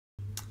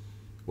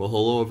Well,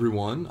 hello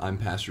everyone. I'm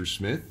Pastor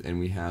Smith, and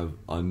we have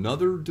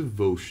another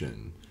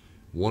devotion,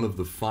 one of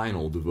the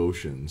final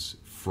devotions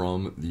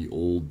from the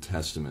Old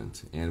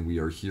Testament. And we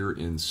are here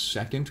in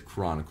 2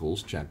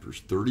 Chronicles,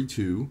 chapters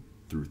 32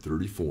 through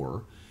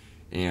 34,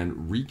 and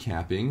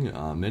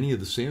recapping many of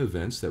the same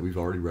events that we've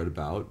already read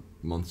about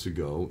months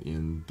ago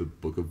in the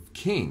book of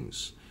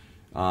Kings.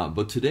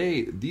 But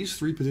today, these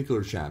three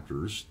particular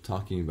chapters,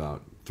 talking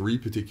about three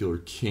particular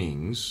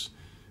kings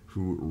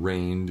who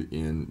reigned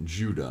in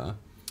Judah,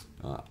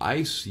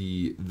 I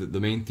see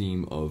the main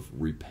theme of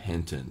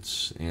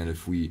repentance. And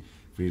if we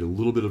need a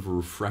little bit of a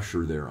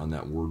refresher there on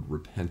that word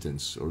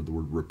repentance, or the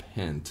word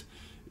repent,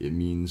 it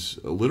means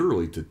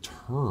literally to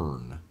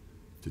turn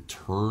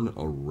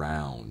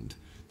around.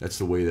 That's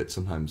the way that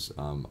sometimes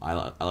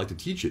I like to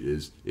teach it.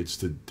 It's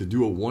to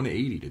do a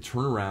 180, to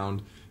turn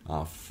around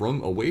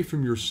from away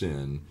from your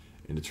sin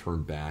and to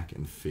turn back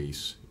and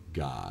face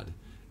God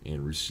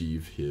and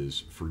receive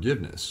His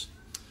forgiveness.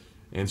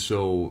 And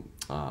so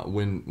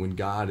when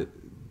God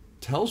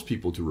tells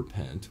people to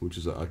repent, which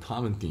is a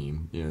common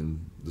theme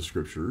in the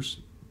scriptures,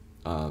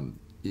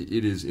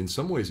 it is in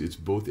some ways it's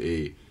both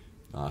a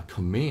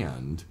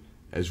command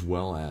as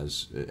well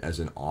as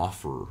an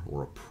offer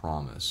or a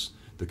promise.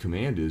 The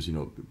command is,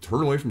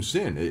 turn away from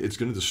sin. It's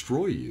going to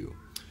destroy you.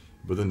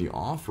 But then the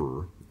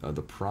offer,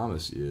 the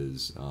promise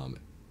is,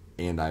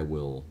 and I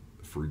will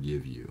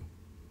forgive you.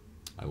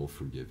 I will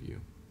forgive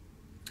you.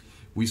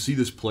 We see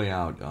this play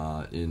out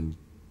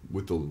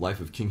with the life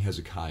of King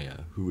Hezekiah,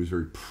 who is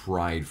very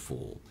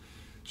prideful,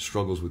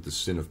 struggles with the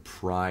sin of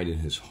pride in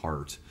his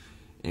heart.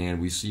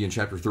 And we see in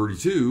chapter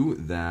 32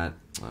 that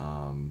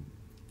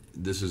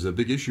this is a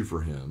big issue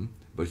for him,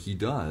 but he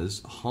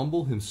does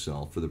humble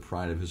himself for the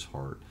pride of his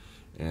heart,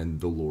 and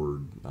the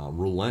Lord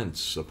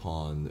relents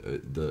upon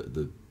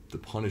the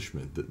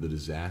punishment, the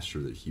disaster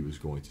that he was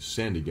going to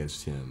send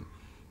against him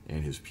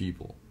and his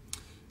people.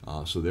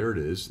 So there it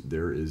is.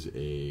 There is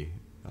a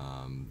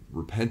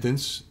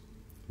repentance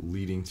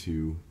leading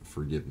to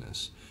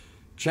forgiveness.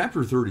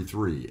 Chapter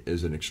 33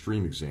 is an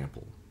extreme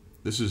example.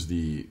 This is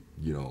the,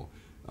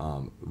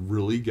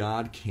 really,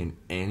 God, can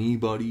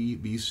anybody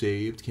be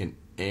saved? Can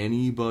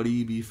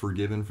anybody be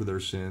forgiven for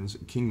their sins?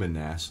 King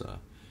Manasseh,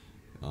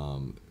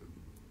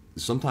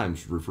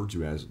 sometimes referred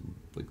to as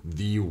like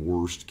the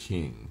worst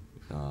king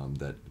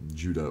that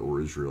Judah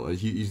or Israel.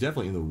 He's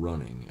definitely in the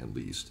running, at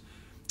least.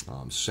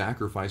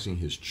 Sacrificing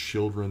his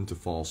children to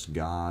false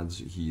gods.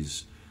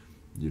 He's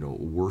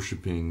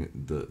worshiping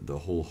the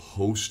whole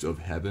host of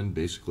heaven.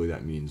 Basically,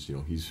 that means,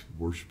 he's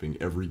worshiping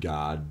every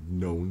god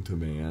known to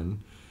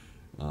man.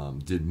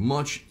 Did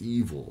much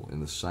evil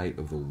in the sight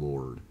of the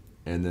Lord.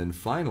 And then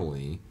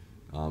finally,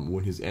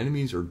 when his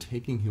enemies are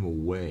taking him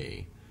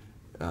away,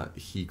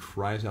 he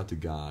cries out to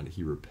God,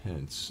 he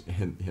repents,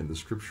 and the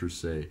scriptures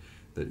say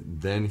that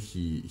then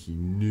he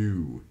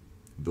knew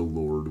the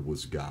Lord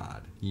was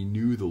God. He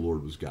knew the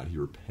Lord was God. He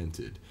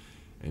repented,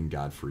 and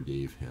God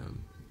forgave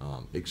him.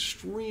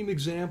 Extreme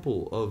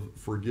example of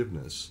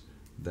forgiveness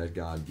that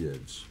God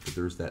gives.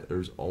 But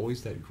there's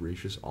always that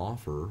gracious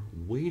offer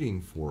waiting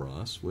for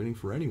us, waiting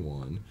for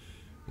anyone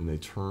when they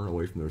turn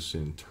away from their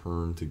sin,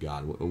 turn to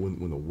God.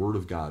 When the Word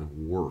of God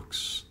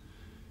works,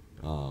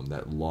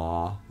 that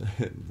law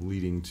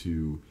leading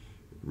to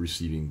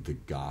receiving the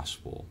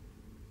gospel.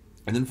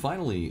 And then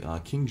finally,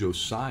 King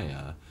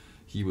Josiah,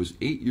 he was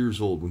 8 years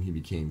old when he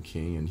became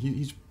king, and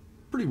he's a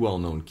pretty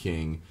well-known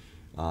king.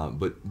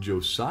 But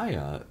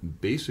Josiah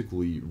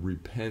basically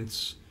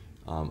repents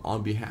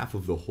on behalf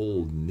of the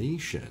whole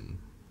nation,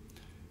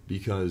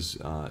 because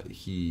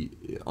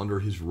under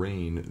his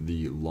reign,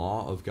 the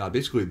law of God,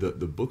 basically the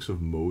books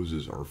of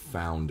Moses are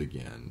found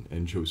again,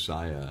 and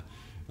Josiah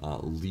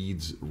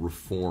leads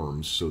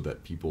reforms so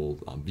that people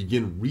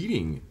begin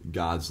reading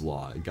God's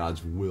law,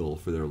 God's will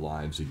for their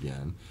lives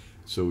again.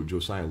 So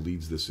Josiah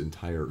leads this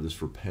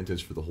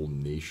repentance for the whole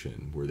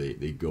nation, where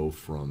they go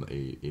from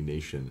a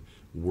nation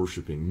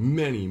worshiping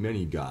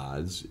many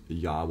gods,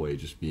 Yahweh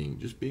just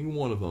being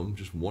one of them,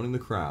 just one in the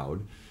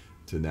crowd,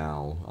 to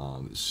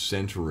now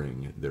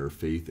centering their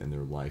faith and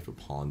their life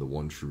upon the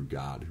one true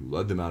God who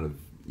led them out of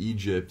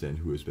Egypt and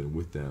who has been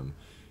with them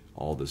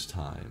all this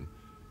time.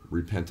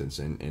 Repentance,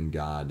 and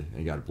God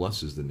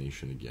blesses the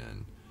nation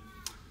again.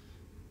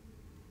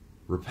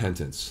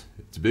 Repentance,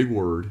 it's a big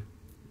word.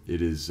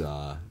 It is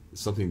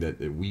something that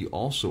we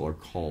also are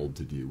called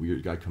to do.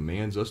 God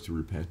commands us to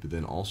repent, but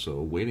then also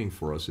waiting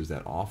for us is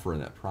that offer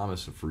and that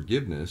promise of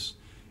forgiveness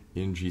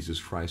in Jesus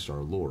Christ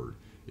our Lord.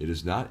 It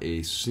is not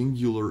a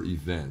singular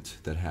event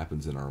that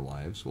happens in our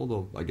lives,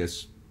 although I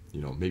guess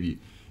maybe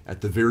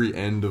at the very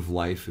end of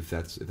life, if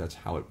that's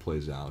how it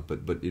plays out.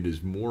 But it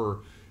is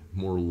more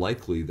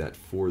likely that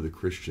for the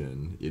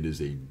Christian, it is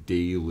a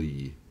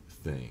daily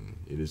thing.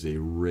 It is a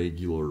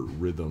regular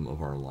rhythm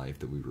of our life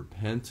that we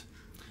repent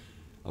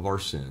of our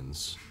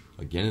sins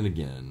again and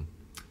again,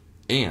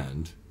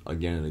 and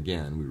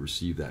again we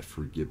receive that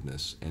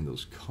forgiveness and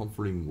those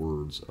comforting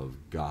words of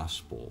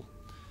gospel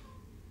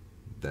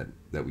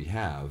that we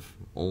have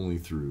only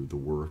through the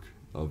work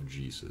of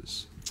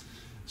Jesus.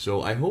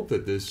 So I hope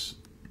that this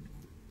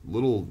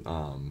little.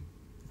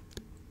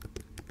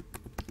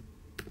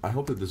 I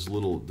hope that this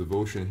little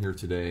devotion here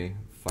today,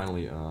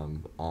 finally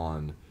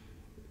on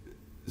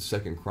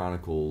Second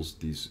Chronicles,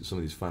 some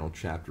of these final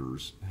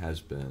chapters, has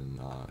been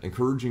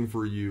encouraging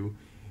for you,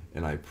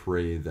 and I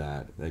pray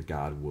that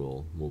God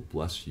will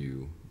bless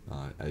you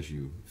as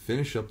you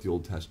finish up the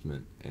Old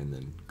Testament and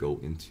then go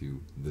into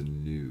the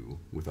New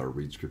with our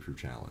Read Scripture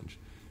Challenge.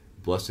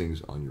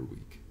 Blessings on your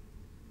week.